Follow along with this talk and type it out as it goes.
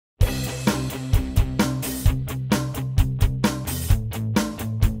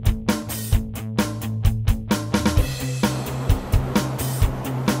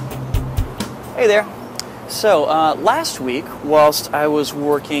Hey there. So last week, whilst I was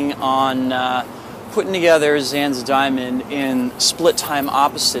working on putting together Zan's diamond in split time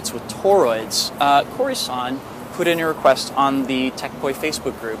opposites with toroids, Kory San put in a request on the TechBoy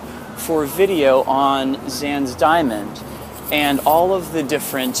Facebook group for a video on Zan's diamond and all of the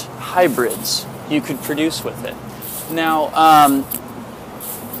different hybrids you could produce with it. Now,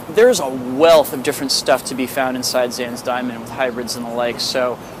 there's a wealth of different stuff to be found inside Zan's diamond with hybrids and the like,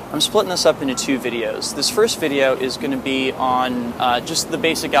 so I'm splitting this up into two videos. This first video is going to be on just the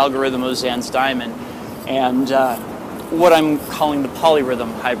basic algorithm of Zan's diamond and what I'm calling the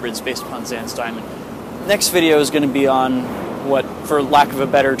polyrhythm hybrids based upon Zan's diamond. Next video is going to be on what, for lack of a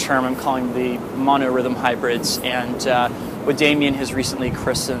better term, I'm calling the monorhythm hybrids and what Damien has recently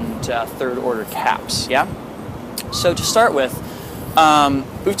christened third order caps. Yeah? So to start with,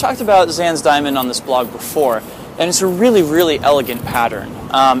 we've talked about Zan's diamond on this blog before, and it's a really, really elegant pattern.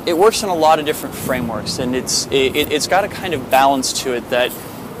 It works in a lot of different frameworks, and it's got a kind of balance to it that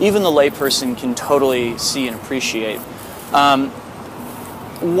even the layperson can totally see and appreciate.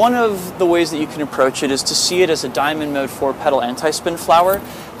 One of the ways that you can approach it is to see it as a diamond mode 4-petal anti-spin flower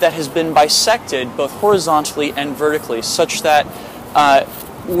that has been bisected both horizontally and vertically, such that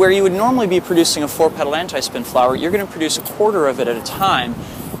where you would normally be producing a 4-petal anti-spin flower, you're going to produce a quarter of it at a time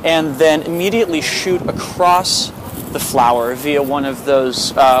and then immediately shoot across the flower via one of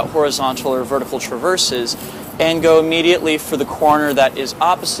those horizontal or vertical traverses and go immediately for the corner that is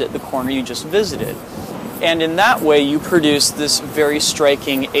opposite the corner you just visited. And in that way you produce this very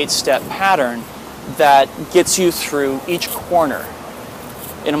striking 8-step pattern that gets you through each corner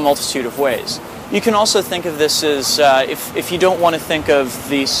in a multitude of ways. You can also think of this as, if you don't want to think of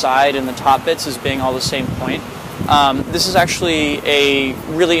the side and the top bits as being all the same point, this is actually a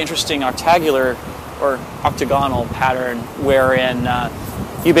really interesting octagonal or octagonal pattern wherein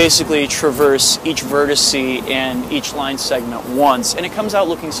you basically traverse each vertex and each line segment once, and it comes out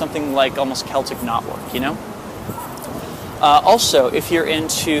looking something like almost Celtic knotwork, you know? Also, if you're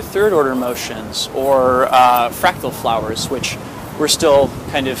into third order motions or fractal flowers, which we're still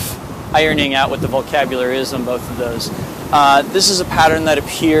kind of ironing out what the vocabulary is on both of those, this is a pattern that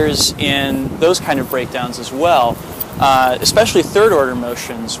appears in those kind of breakdowns as well, especially third order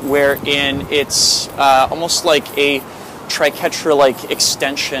motions, wherein it's almost like a triquetra-like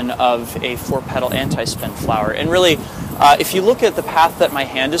extension of a 4-petal anti-spin flower. And really, if you look at the path that my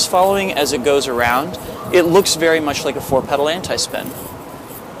hand is following as it goes around, it looks very much like a 4-petal anti-spin.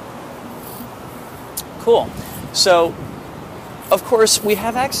 Cool. So, of course, we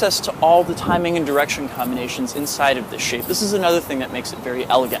have access to all the timing and direction combinations inside of this shape. This is another thing that makes it very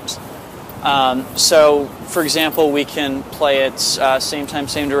elegant. So, for example, we can play it same time,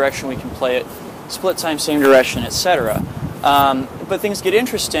 same direction. We can play it split time, same direction, etc. But things get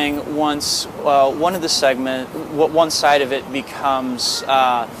interesting once one side of it becomes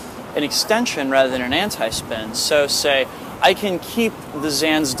an extension rather than an anti-spin. So, say I can keep the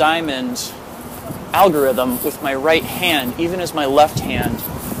Zan's diamond algorithm with my right hand, even as my left hand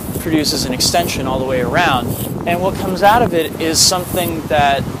produces an extension all the way around. And what comes out of it is something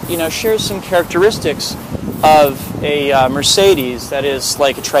that, you know, shares some characteristics of a Mercedes, that is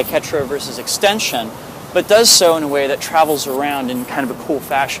like a triquetra versus extension, but does so in a way that travels around in kind of a cool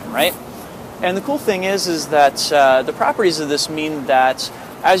fashion, right? And the cool thing is that the properties of this mean that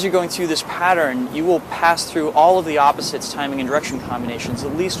as you're going through this pattern, you will pass through all of the opposites, timing, and direction combinations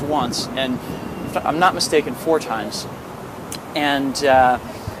at least once, and if I'm not mistaken, 4 times. And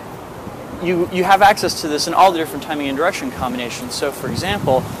you have access to this in all the different timing and direction combinations. So, for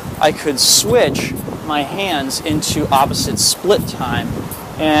example, I could switch my hands into opposite split time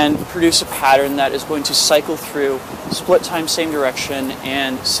and produce a pattern that is going to cycle through split time, same direction,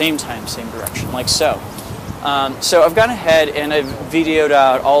 and same time, same direction, like so. So I've gone ahead and I've videoed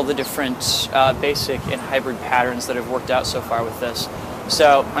out all the different basic and hybrid patterns that have worked out so far with this.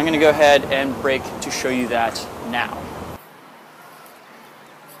 So I'm going to go ahead and break to show you that now.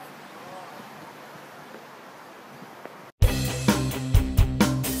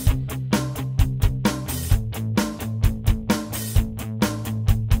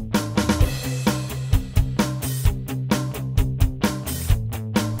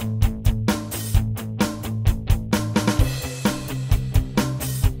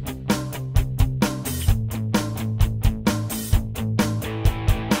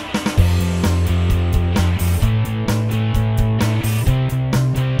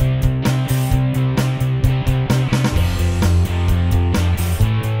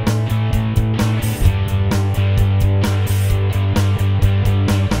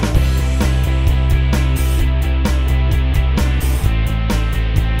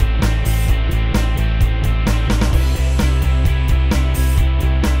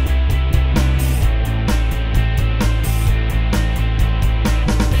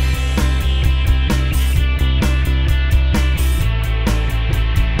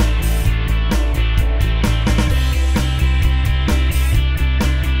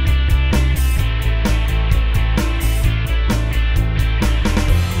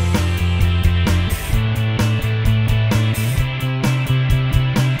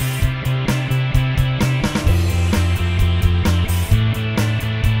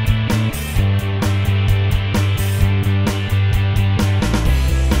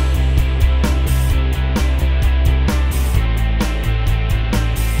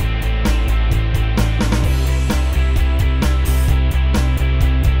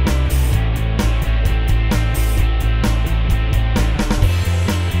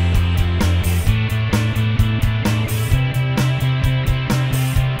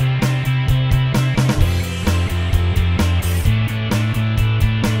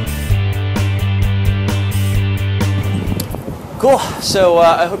 Cool. So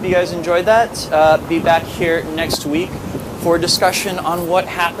I hope you guys enjoyed that. Be back here next week for a discussion on what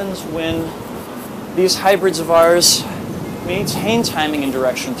happens when these hybrids of ours maintain timing and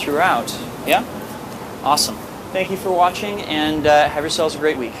direction throughout. Yeah? Awesome. Thank you for watching, and have yourselves a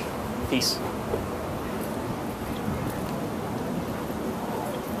great week. Peace.